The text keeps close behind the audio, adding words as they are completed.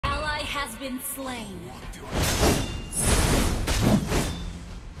has been slain.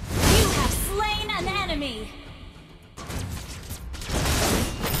 You have slain an enemy.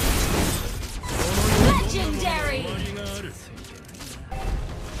 Legendary.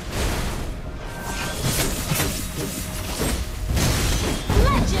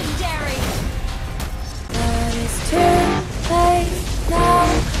 Legendary. But it's too late now.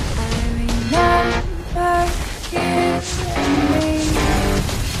 I remember you and me.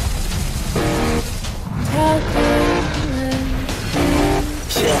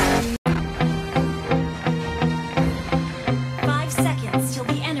 Yeah. 5 seconds till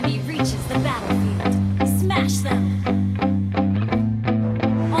the enemy reaches the battlefield. Smash them.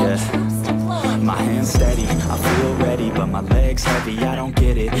 All troops deployed. My hands steady, I feel ready, but my legs heavy, I don't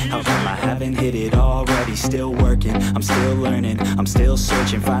get it. How come I haven't hit it already? Still working, I'm still learning, I'm still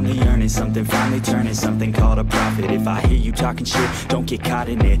searching, finally earning something, finally turning something called a profit. If I hear you talking shit, don't get caught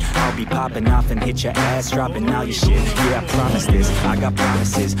in it. I'll be popping off and hit your ass, dropping all your shit. Yeah, I promise this, I got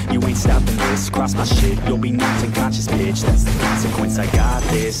promises, you ain't stopping this. Cross my shit, you'll be knocked unconscious, bitch. That's the consequence, I got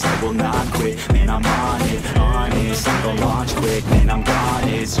this, I will not quit. Man, I'm on it, honest, I'm gonna launch quick. Man, I'm gone,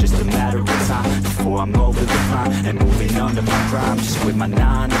 it's just a matter of time before I'm over the line and moving under my prime. Just quit my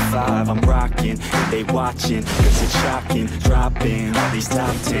 9 to 5, I'm rocking, and they watching, cause it's shocking. Dropping all these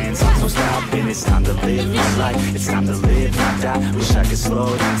top 10s, I'm so stopping. It's time to live my life, it's time to live, not die. Wish I could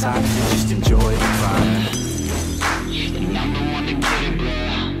slow down time and just enjoy the climb. And I'm the one to get it, bro.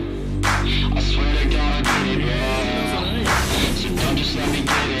 I swear to God I get it, bro. So don't just let me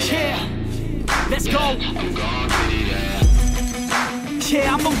get it. Yeah, let's go. I'm gonna get it,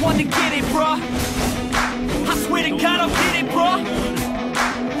 yeah, I'm the one to get it, bro. I swear to God I'll get it, bro.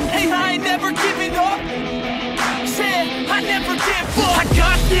 Hey, I ain't never giving up. Yeah, I never give up. I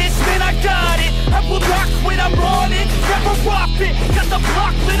got this, man, I got it. I will not quit, I'm on it. Never rock it, got the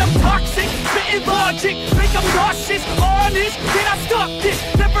block lit, I'm toxic. Spitting logic, make them nauseous. Honest, can I stop this?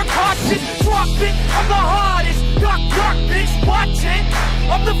 Never cautious, drop it. I'm the hardest. Knock, knock, bitch, watch it.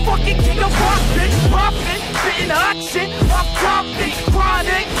 I'm the fucking king of rock, bitch. Poppin', spitting hot shit. I'm topic,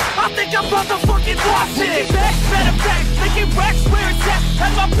 chronic. I think I'm motherfucking lost it. Back, better fact, making racks where it's at.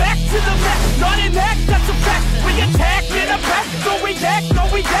 Had my back to the mat, not an act, that's a fact. We attack in a pack, no react, no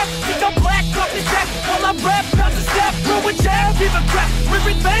react. Think I'm black, up his back. While I rap, not to step, throw a jab, give a crap. We're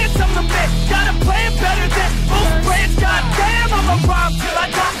advanced, I'm the man. Gotta play it better than most brands. Goddamn, I'm a rhyme till I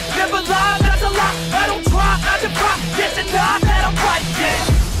die. Never lie, that's a lie. I don't try, I defy. Yes and nah, that I'm right, yeah.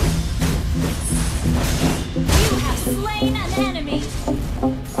 You have slain an enemy.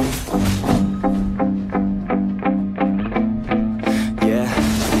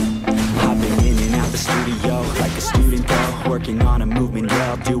 Working on a movement,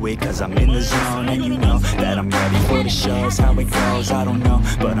 yeah, I'll do it, cause I'm in the zone. And you know that I'm ready for the shows. How it goes, I don't know,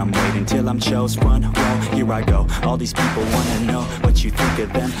 but I'm waiting till I'm chose. One row, here I go. All these people wanna know what you think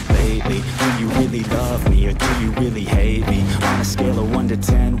of them lately. Do you really love me, or do you really hate me? On a scale of 1 to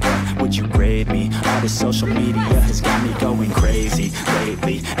 10, what would you grade me? All this social media has got me going crazy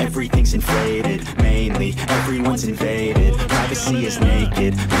lately. Everything's inflated, mainly everyone's invaded. Privacy is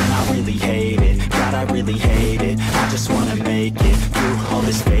naked, man, I really hate it. God, I really hate it. I just wanna make it through all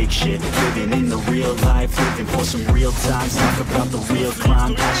this fake shit. Living in the real life, living for some real times. Talk about the real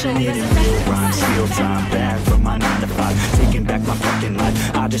crime, passionate and real rhymes. Steal time back from my 9 to 5, taking back my fucking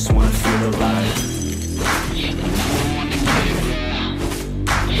life. I just wanna feel alive.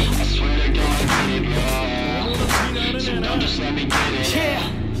 I swear to God I get it, bro. So don't just let me get it. Yeah,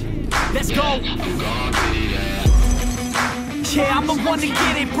 let's go. I'm gonna get it, yeah, I'm the one to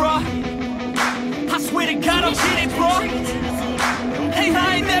get it, bro. I swear to God I'll get it, bro. Hey,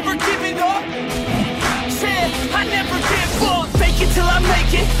 I ain't never giving up. Yeah, I never give up. Fake it till I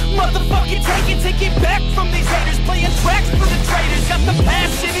make it. Motherfucking take it back from these haters. Playing tracks for the traitors. Got the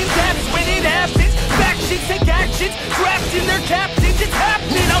passion in depth when it happens. Factions take actions, drafting their captains. It's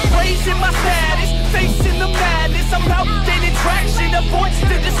happening, I'm raising my status. Facing the madness, I'm out gaining traction. Avoid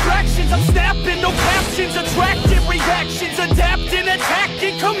the distractions, I'm snapping. No captions, attracting reactions. Adapting,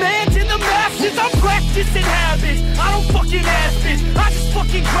 attacking, commanding the masses. I'm practicing habits, I don't fucking ask bitch. I just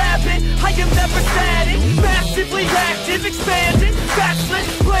fucking grab it, I am never static. Massively active, expanding, backslid,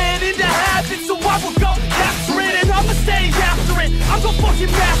 planning to have it. So I will go capture it, and I'ma stay after it. I'm gonna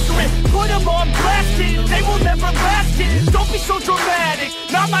fucking master it, put them on blasting. They will never last it, don't be so dramatic.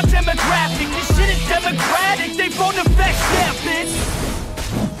 Not my demographic, this shit is democratic. They won't affect, yeah, bitch.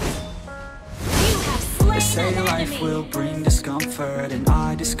 They say life will bring discomfort, and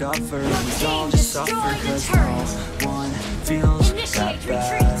I discovered we all just suffer, cause no one feels that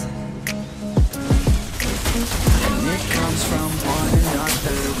bad. And it comes from one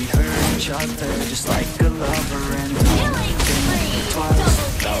another, we hurt other just like a lover, and don't think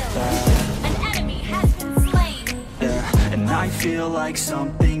twice about that. An enemy has been slain. Yeah, and I feel like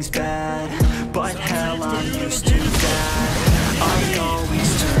something's bad, but hell, I'm used to that. I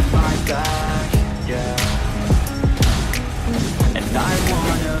always turn my back, yeah. And I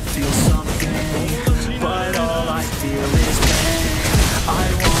wanna feel something, but all I feel is pain. I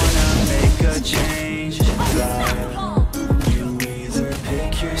wanna make a change, right? You either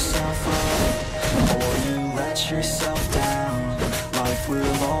pick yourself up, or you let yourself down. Life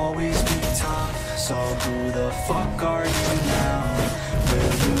will always be tough, so who the fuck are you now?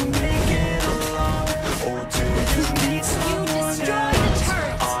 Will you make it alone, or do you need someone else?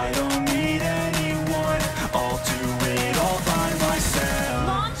 I don't need anyone, I'll do it all by myself.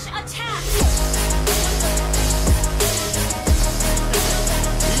 Launch attack.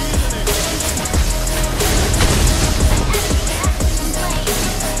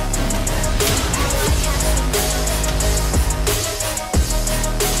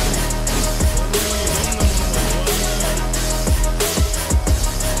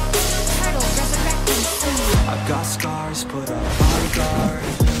 I've got scars, put up my guard.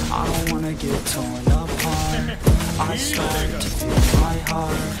 I don't wanna get torn apart. I start to feel my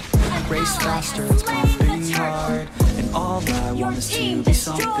heart race faster, it's pumping hard. And all I want is to be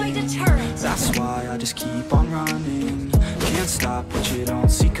something. That's why I just keep on running. Can't stop what you don't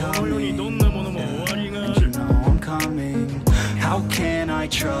see coming. And you know I'm coming. How can I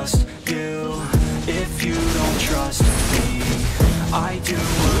trust you if you don't trust me? I do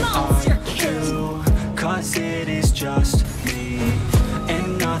what I do, 'cause it is just me,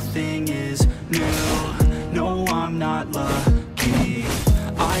 and nothing is new. No, I'm not lucky.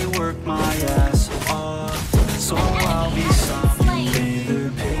 I work my ass off, so I'll be something.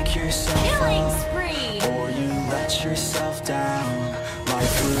 Either pick yourself up, or you let yourself down.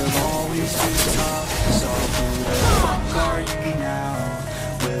 Life will always be tough, so who the fuck are you now?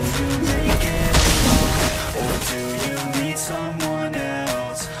 Will you make it alone, or do you need someone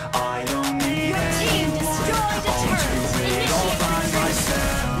else? I don't need anyone, I'll do it all by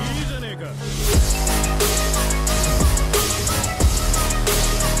myself.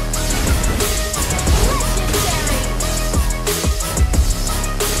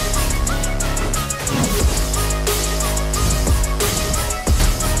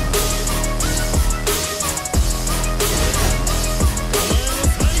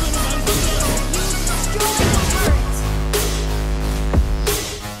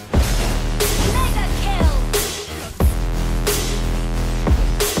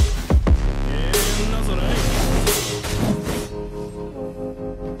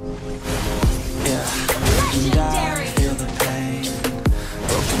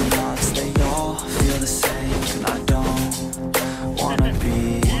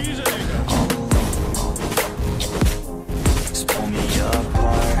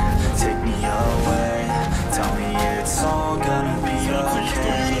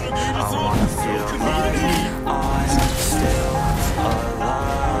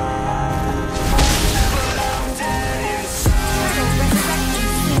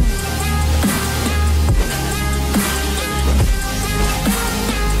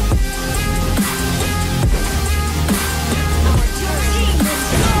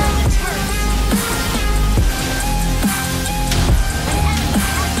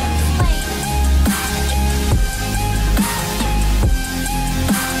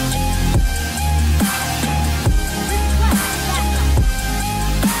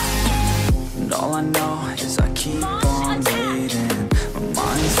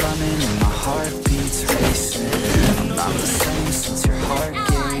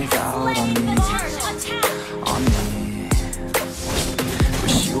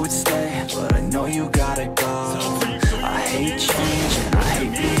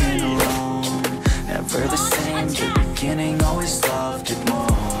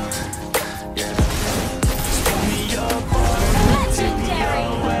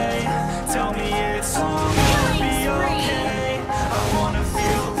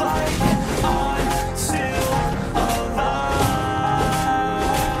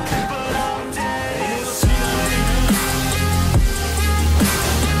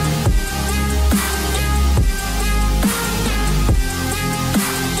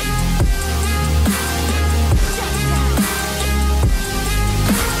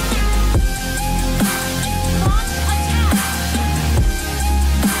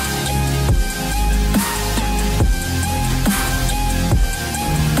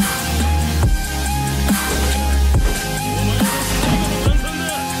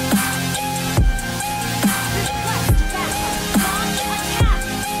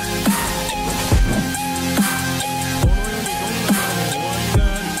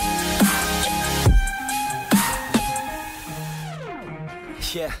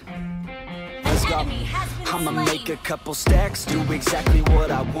 I'ma make a couple stacks, do exactly what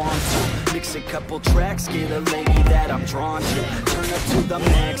I want to. Mix a couple tracks, get a lady that I'm drawn to. Turn up to the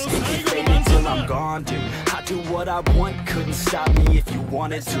max, get me faded till I'm gone, dude. I do what I want, couldn't stop me if you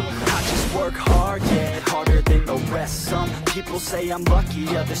wanted to. I just work hard, yeah, harder than the rest. Some people say I'm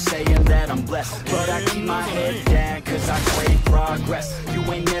lucky, others saying that I'm blessed. But I keep my head down, cause I crave progress. You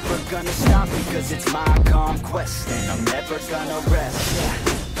ain't never gonna stop me, cause it's my conquest. And I'm never gonna rest,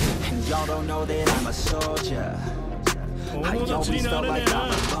 yeah. And y'all don't know that I'm a soldier. I always felt like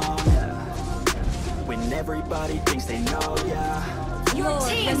I'm alone, yeah. When everybody thinks they know, yeah. Your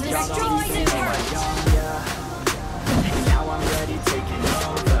team Y'all don't destroyed even the know I'm turret. young, yeah. And now I'm ready, taking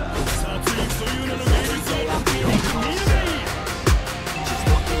over. Every day I'm getting closer. Just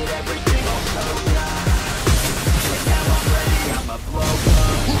look at everything all over. And now I'm ready, I'ma blow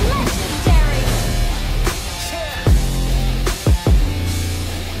up. Legendary.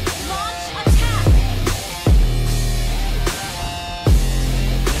 Launch attack.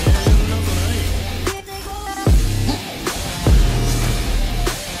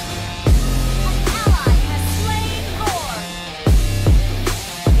 An ally has slain Lord.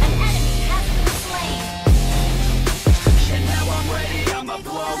 An enemy has been slain. And now I'm ready, I'ma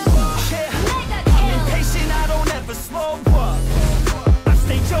blow up. Mega I'm kill. impatient, I don't ever slow up. I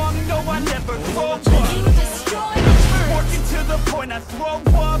stay young, no, I never grow up. You destroyed the turret. Working to the point I throw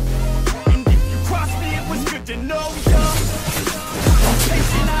up. And if you cross me, it was good to know ya. I'm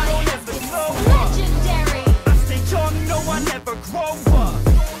patient, I don't ever slow up. Legendary. I stay young, no, I never grow up.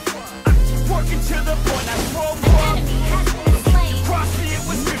 I keep working to the point I throw up. Enemy has been slain. Cross me, it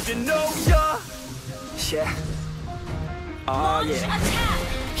was good to know ya. Yeah. Oh Launch yeah, attack.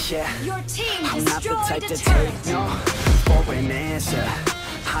 yeah. Your team I'm not the destroyed type a to turret. take no for an answer.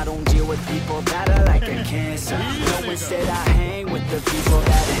 I don't deal with people that are like a cancer. No, instead I hang with the people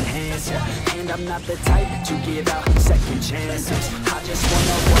that enhance ya. And I'm not the type to give out second chances. I just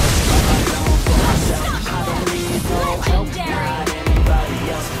wanna work alone for myself. I don't need no help, not anybody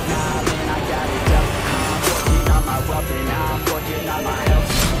else. Nah, man, I got it done. I'm working on my wealth and I'm working on my health.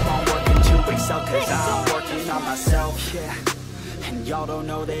 Keep on working to excel, cause I'm working on myself, yeah. And y'all don't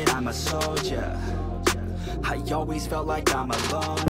know that I'm a soldier. I always felt like I'm alone.